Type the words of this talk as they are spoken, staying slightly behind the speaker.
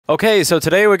Okay, so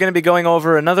today we're going to be going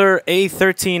over another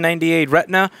A1398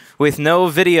 Retina with no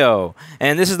video.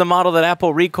 And this is the model that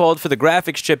Apple recalled for the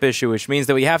graphics chip issue, which means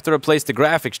that we have to replace the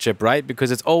graphics chip, right? Because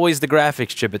it's always the graphics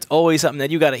chip. It's always something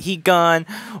that you got a heat gun,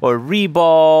 or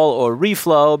reball, or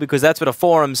reflow, because that's what a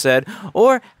forum said.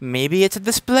 Or maybe it's a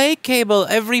display cable.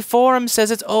 Every forum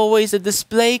says it's always a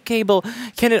display cable.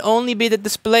 Can it only be the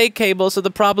display cable so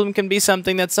the problem can be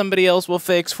something that somebody else will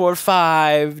fix for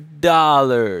 $5?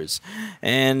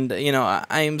 And, you know,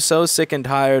 I am so sick and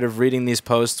tired of reading these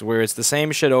posts where it's the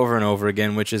same shit over and over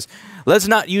again, which is, let's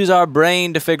not use our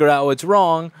brain to figure out what's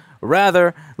wrong.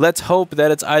 Rather, let's hope that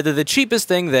it's either the cheapest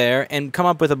thing there and come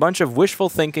up with a bunch of wishful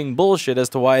thinking bullshit as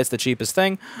to why it's the cheapest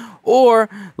thing, or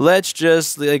let's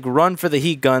just, like, run for the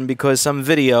heat gun because some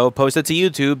video posted to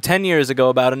YouTube 10 years ago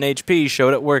about an HP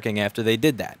showed it working after they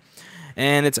did that.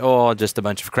 And it's all just a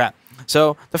bunch of crap.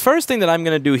 So the first thing that I'm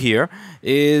going to do here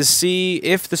is see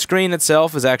if the screen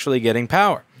itself is actually getting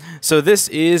power. So this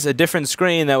is a different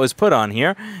screen that was put on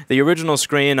here. The original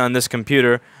screen on this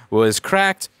computer was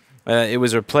cracked. It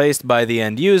was replaced by the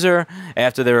end user.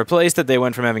 After they replaced it, they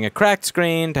went from having a cracked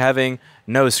screen to having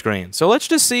no screen. So let's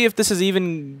just see if this is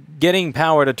even getting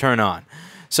power to turn on.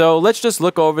 So let's just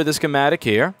look over the schematic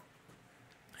here.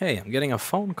 Hey, I'm getting a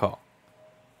phone call.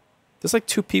 There's like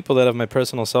 2 people that have my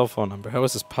personal cell phone number. How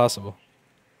is this possible?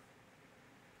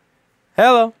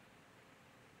 Hello?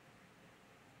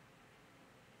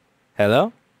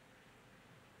 Hello?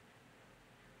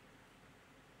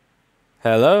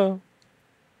 Hello?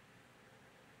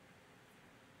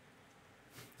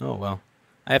 Oh, well.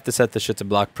 I have to set this shit to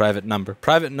block private number.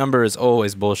 Private number is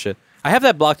always bullshit. I have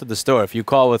that blocked at the store. If you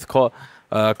call with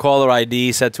caller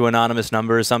ID set to anonymous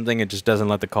number or something, it just doesn't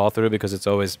let the call through because it's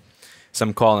always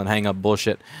some call and hang up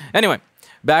bullshit. Anyway,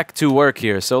 back to work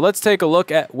here. So let's take a look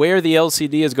at where the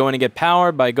LCD is going to get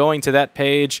power by going to that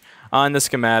page on the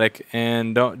schematic,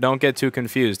 and don't get too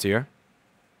confused here.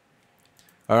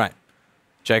 All right,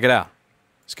 check it out.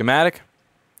 Schematic,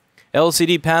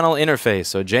 LCD panel interface.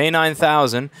 So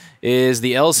J9000 is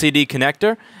the LCD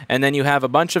connector, and then you have a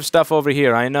bunch of stuff over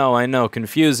here. I know,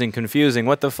 confusing.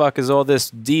 What the fuck is all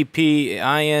this DP,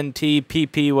 INT,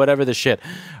 PP, whatever the shit?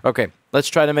 Okay, let's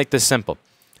try to make this simple.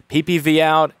 PPV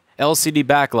out, LCD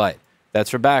backlight.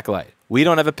 That's for backlight. We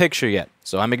don't have a picture yet,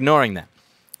 so I'm ignoring that.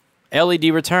 LED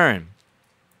return.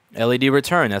 LED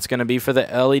return, that's going to be for the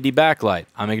LED backlight.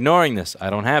 I'm ignoring this. I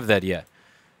don't have that yet.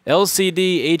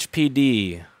 LCD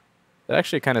HPD. That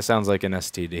actually kind of sounds like an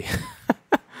STD.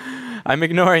 I'm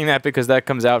ignoring that because that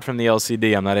comes out from the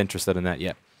LCD. I'm not interested in that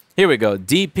yet. Here we go.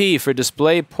 DP for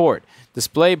display port.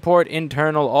 Display port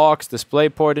internal aux, display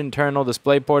port internal,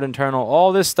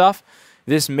 all this stuff.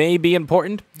 This may be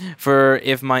important for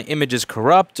if my image is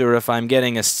corrupt or if I'm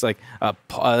getting a,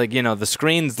 you know, the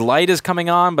screen's light is coming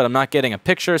on, but I'm not getting a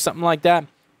picture or something like that.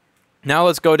 Now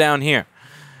let's go down here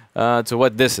to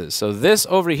what this is. So this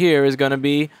over here is going to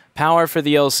be power for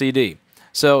the LCD.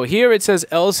 So here it says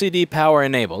LCD power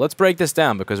enable. Let's break this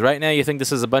down because right now you think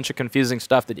this is a bunch of confusing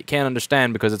stuff that you can't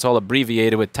understand because it's all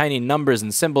abbreviated with tiny numbers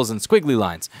and symbols and squiggly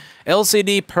lines.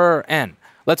 LCD per N.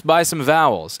 Let's buy some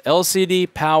vowels.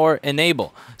 LCD power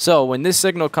enable. So when this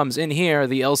signal comes in here,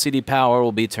 the LCD power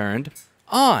will be turned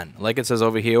on, like it says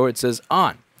over here where it says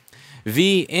on.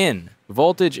 V in,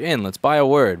 voltage in. Let's buy a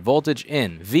word, voltage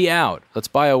in. V out. Let's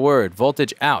buy a word,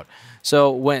 voltage out.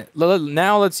 So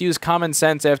now let's use common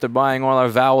sense after buying all our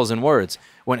vowels and words.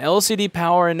 When LCD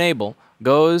power enable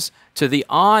goes to the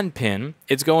on pin,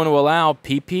 it's going to allow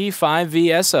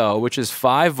PP5VSO, which is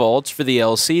 5 volts for the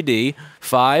LCD,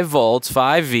 5 volts,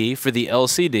 5V for the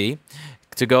LCD,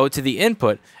 to go to the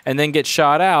input and then get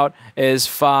shot out as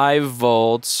 5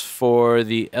 volts for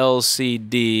the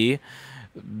LCD,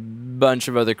 bunch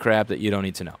of other crap that you don't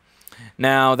need to know.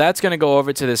 Now, that's going to go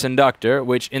over to this inductor,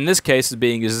 which in this case is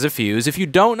being used as a fuse. If you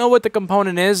don't know what the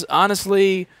component is,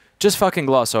 honestly, just fucking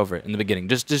gloss over it in the beginning.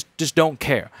 Just don't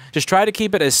care. Just try to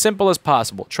keep it as simple as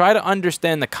possible. Try to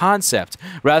understand the concept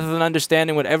rather than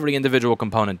understanding what every individual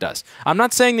component does. I'm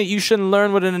not saying that you shouldn't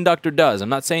learn what an inductor does. I'm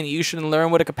not saying that you shouldn't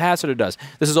learn what a capacitor does.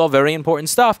 This is all very important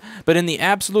stuff, but in the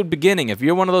absolute beginning, if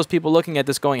you're one of those people looking at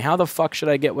this going, how the fuck should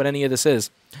I get what any of this is?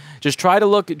 Just try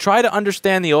to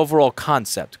understand the overall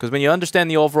concept, because when you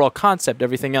understand the overall concept,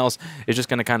 everything else is just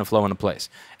going to kind of flow into place.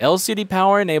 LCD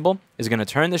power enable is going to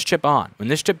turn this chip on. When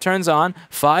this chip turns on,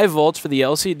 5 volts for the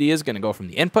LCD is going to go from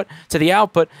the input to the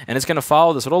output, and it's going to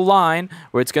follow this little line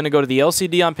where it's going to go to the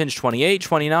LCD on pins 28,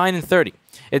 29, and 30.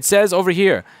 It says over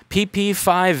here,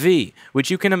 PP5V,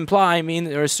 which you can imply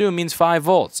or assume means 5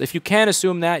 volts. If you can't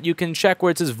assume that, you can check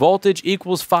where it says voltage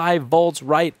equals 5 volts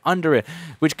right under it,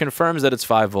 which confirms that it's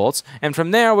 5 volts. And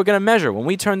from there, we're going to measure. When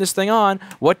we turn this thing on,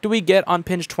 what do we get on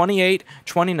pins 28,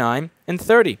 29, and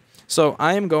 30? So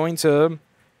I am going to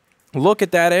look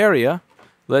at that area.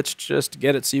 Let's just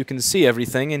get it so you can see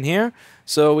everything in here.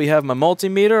 So we have my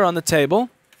multimeter on the table.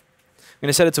 I'm going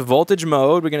to set it to voltage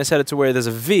mode. We're going to set it to where there's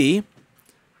a V.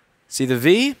 See the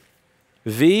V?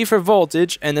 V for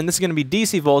voltage, and then this is going to be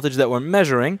DC voltage that we're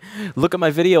measuring. Look at my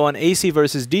video on AC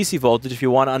versus DC voltage if you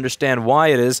want to understand why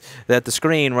it is that the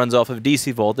screen runs off of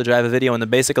DC voltage. I have a video in the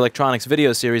Basic Electronics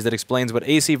video series that explains what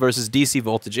AC versus DC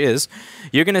voltage is.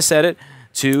 You're going to set it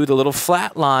to the little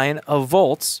flat line of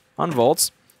volts, on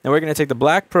volts, and we're going to take the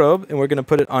black probe and we're going to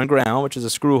put it on ground, which is a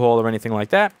screw hole or anything like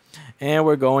that, and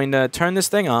we're going to turn this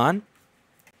thing on.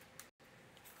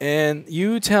 And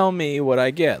you tell me what I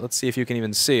get. Let's see if you can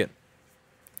even see it.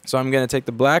 So I'm going to take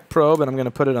the black probe and I'm going to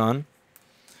put it on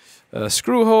a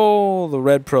screw hole, the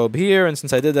red probe here. And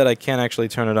since I did that, I can't actually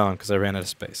turn it on because I ran out of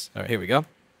space. All right, here we go.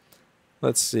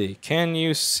 Let's see. Can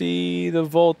you see the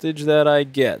voltage that I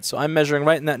get? So I'm measuring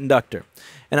right in that inductor.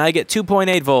 And I get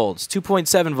 2.8 volts,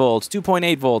 2.7 volts,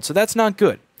 2.8 volts. So that's not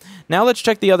good. Now let's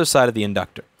check the other side of the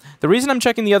inductor. The reason I'm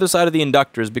checking the other side of the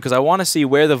inductor is because I want to see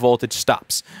where the voltage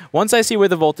stops. Once I see where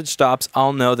the voltage stops,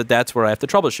 I'll know that that's where I have to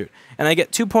troubleshoot. And I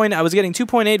was getting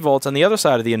 2.8 volts on the other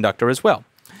side of the inductor as well.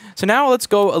 So now let's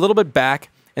go a little bit back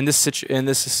in this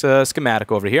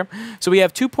schematic over here. So we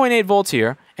have 2.8 volts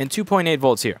here and 2.8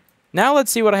 volts here. Now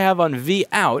let's see what I have on V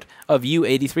out of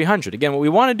U8300. Again, what we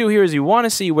want to do here is you want to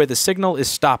see where the signal is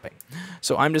stopping.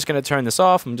 So I'm just going to turn this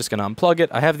off. I'm just going to unplug it.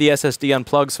 I have the SSD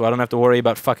unplugged, so I don't have to worry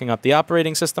about fucking up the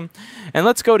operating system. And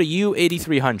let's go to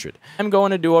U8300. I'm going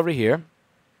to do over here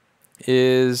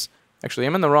is... Actually,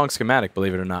 I'm in the wrong schematic,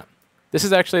 believe it or not. This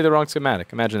is actually the wrong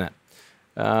schematic. Imagine that.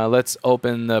 Let's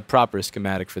open the proper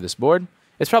schematic for this board.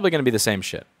 It's probably going to be the same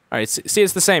shit. All right, see,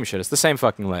 it's the same shit. It's the same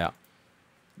fucking layout.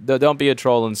 Don't be a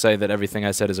troll and say that everything I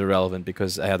said is irrelevant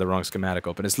because I had the wrong schematic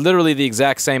open. It's literally the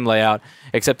exact same layout,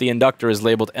 except the inductor is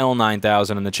labeled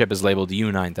L9000 and the chip is labeled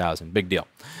U9000. Big deal.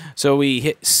 So we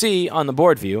hit C on the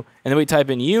board view, and then we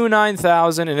type in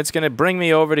U9000, and it's going to bring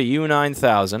me over to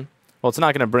U9000. Well, it's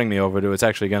not going to bring me over to it. It's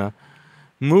actually going to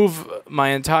move my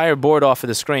entire board off of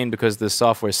the screen because the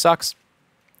software sucks,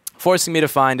 forcing me to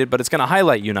find it, but it's going to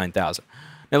highlight U9000.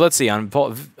 Now, let's see. On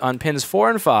pins 4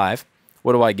 and 5...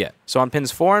 what do I get? So on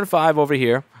pins 4 and 5 over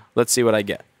here, let's see what I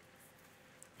get.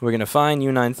 We're going to find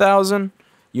U9000.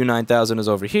 U9000 is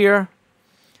over here.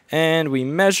 And we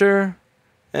measure.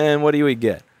 And what do we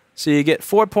get? So you get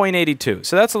 4.82.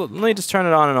 So that's let me just turn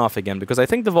it on and off again because I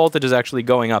think the voltage is actually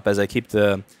going up as I keep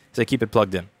it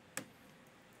plugged in.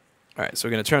 All right, so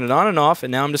we're going to turn it on and off.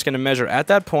 And now I'm just going to measure at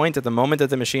that point, at the moment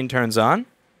that the machine turns on.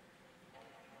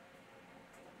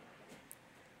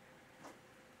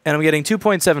 And I'm getting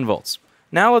 2.7 volts.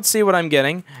 Now let's see what I'm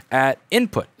getting at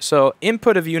input. So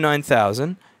input of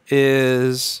U9000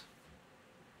 is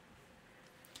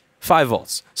 5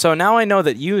 volts. So now I know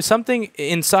that something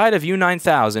inside of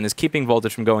U9000 is keeping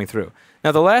voltage from going through.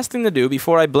 Now the last thing to do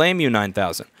before I blame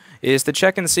U9000 is to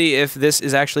check and see if this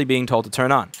is actually being told to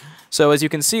turn on. So as you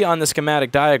can see on the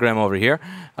schematic diagram over here,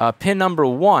 pin number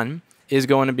 1 is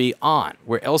going to be on,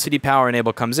 where LCD power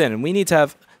enable comes in. And we need to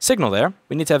have signal there.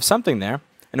 We need to have something there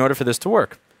in order for this to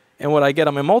work. And what I get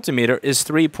on my multimeter is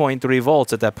 3.3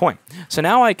 volts at that point. So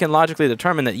now I can logically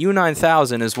determine that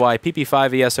U9000 is why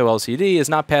PP5ESO-LCD is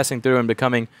not passing through and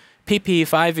becoming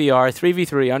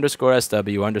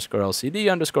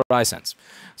PP5VR3V3_SW_LCD_iSense.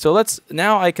 So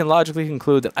now I can logically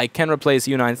conclude that I can replace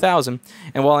U9000,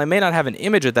 and while I may not have an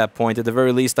image at that point, at the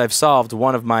very least I've solved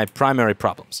one of my primary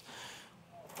problems.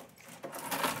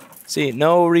 See,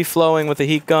 no reflowing with a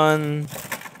heat gun,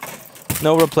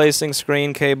 no replacing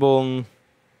screen cable.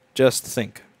 Just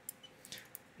think.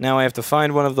 Now I have to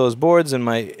find one of those boards in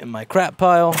my crap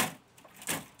pile.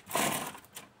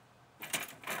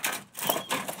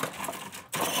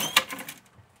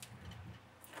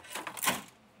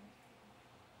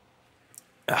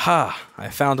 Aha! I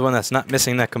found one that's not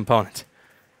missing that component.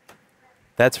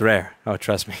 That's rare. Oh,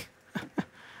 trust me.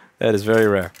 That is very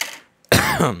rare.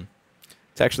 To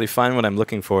actually find what I'm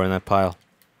looking for in that pile.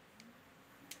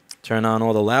 Turn on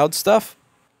all the loud stuff.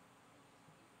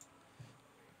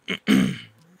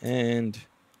 And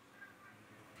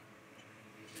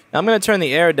now I'm going to turn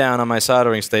the air down on my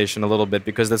soldering station a little bit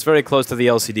because that's very close to the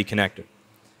LCD connector.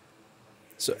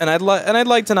 So, and I'd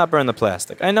like to not burn the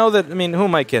plastic. I know that, I mean, who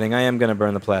am I kidding? I am going to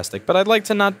burn the plastic, but I'd like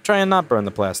to try and not burn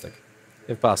the plastic,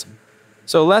 if possible.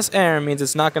 So less air means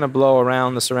it's not going to blow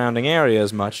around the surrounding area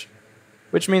as much,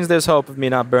 which means there's hope of me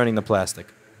not burning the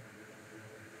plastic.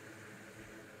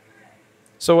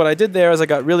 So what I did there is I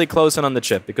got really close in on the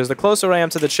chip, because the closer I am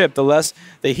to the chip, the less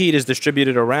the heat is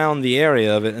distributed around the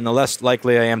area of it, and the less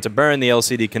likely I am to burn the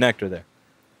LCD connector there.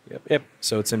 Yep.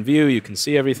 So it's in view, you can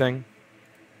see everything.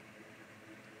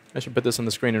 I should put this on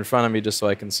the screen in front of me just so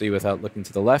I can see without looking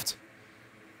to the left.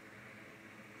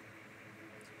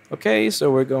 Okay, so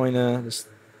we're going to just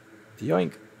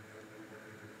yoink.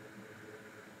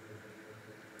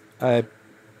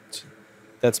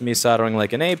 That's me soldering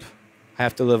like an ape. I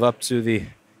have to live up to the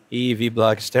EEV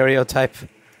block stereotype,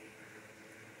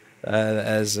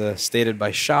 as stated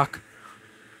by Shock.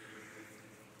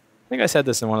 I think I said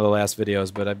this in one of the last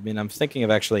videos, but I mean, I'm thinking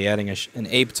of actually adding an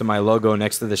ape to my logo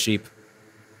next to the sheep.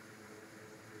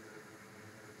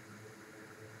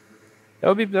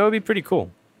 That would be pretty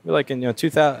cool. Like in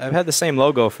 2000, I've had the same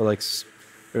logo for like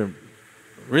for a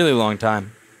really long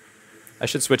time. I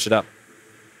should switch it up.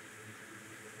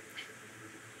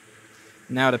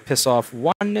 Now to piss off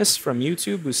Oneness from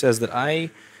YouTube, who says that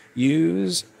I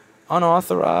use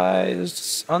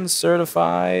unauthorized,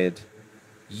 uncertified,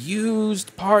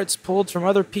 used parts pulled from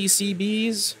other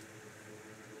PCBs.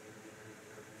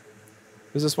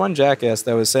 There's this one jackass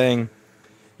that was saying,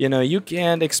 you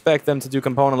can't expect them to do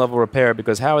component level repair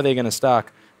because how are they going to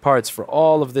stock parts for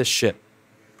all of this shit?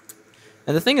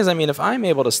 And the thing is, I mean, if I'm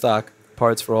able to stock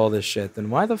parts for all this shit, then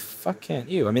why the fuck can't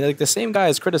you? I mean, like, the same guy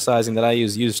is criticizing that I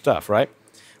use used stuff, right?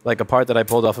 Like a part that I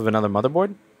pulled off of another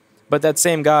motherboard. But that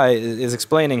same guy is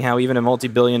explaining how even a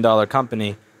multi-billion-dollar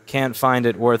company can't find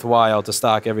it worthwhile to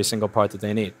stock every single part that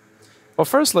they need. Well,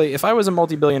 firstly, if I was a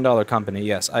multi-billion-dollar company,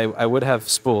 yes, I would have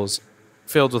spools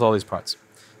filled with all these parts,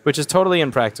 which is totally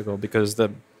impractical because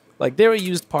there are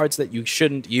used parts that you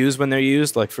shouldn't use when they're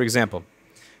used. Like, for example,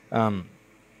 there's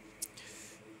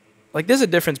a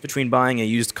difference between buying a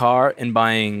used car and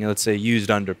buying, let's say,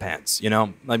 used underpants.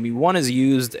 I mean, one is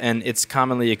used and it's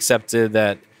commonly accepted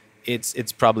that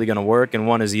it's probably going to work, and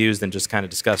one is used and just kind of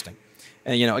disgusting.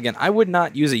 And again, I would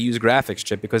not use a used graphics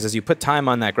chip because as you put time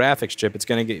on that graphics chip, it's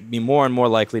going to be more and more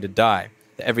likely to die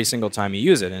every single time you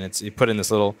use it, and you put in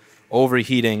this little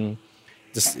overheating,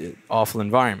 this awful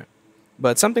environment.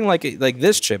 But something like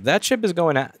this chip, that chip is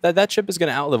going to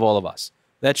outlive all of us.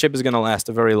 That chip is going to last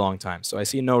a very long time. So I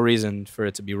see no reason for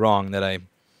it to be wrong that I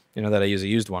use a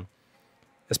used one,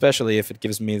 especially if it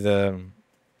gives me the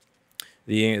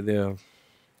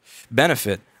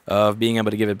benefit of being able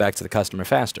to give it back to the customer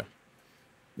faster.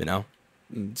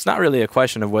 It's not really a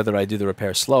question of whether I do the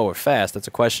repair slow or fast. It's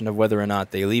a question of whether or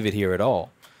not they leave it here at all.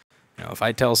 If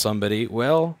I tell somebody,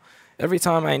 well, every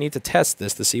time I need to test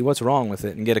this to see what's wrong with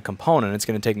it and get a component, it's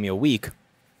going to take me a week,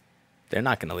 they're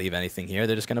not going to leave anything here.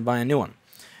 They're just going to buy a new one.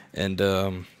 And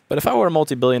but if I were a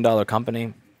multi-billion-dollar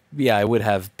company, yeah, I would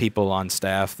have people on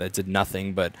staff that did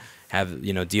nothing but have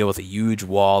deal with a huge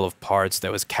wall of parts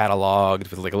that was cataloged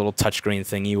with like a little touchscreen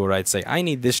thingy where I'd say I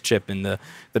need this chip, and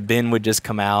the bin would just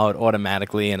come out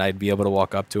automatically, and I'd be able to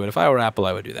walk up to it. If I were Apple,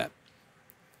 I would do that.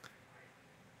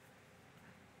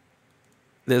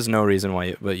 There's no reason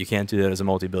why you can't do that as a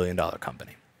multi-billion-dollar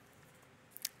company.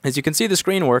 As you can see, the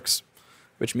screen works,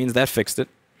 which means that fixed it.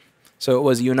 So it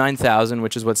was U9000,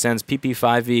 which is what sends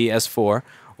PP5E S4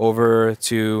 over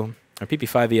to, or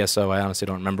PP5E SO, I honestly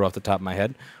don't remember off the top of my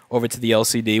head, over to the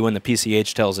LCD when the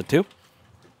PCH tells it to.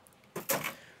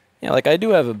 Yeah, like I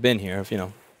do have a bin here of,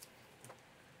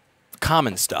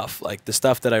 common stuff, like the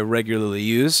stuff that I regularly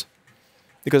use.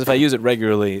 Because if I use it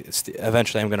regularly,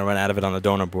 eventually I'm going to run out of it on the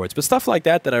donor boards. But stuff like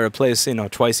that I replace,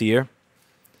 twice a year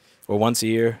or once a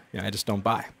year, I just don't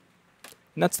buy.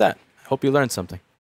 And that's that. I hope you learned something.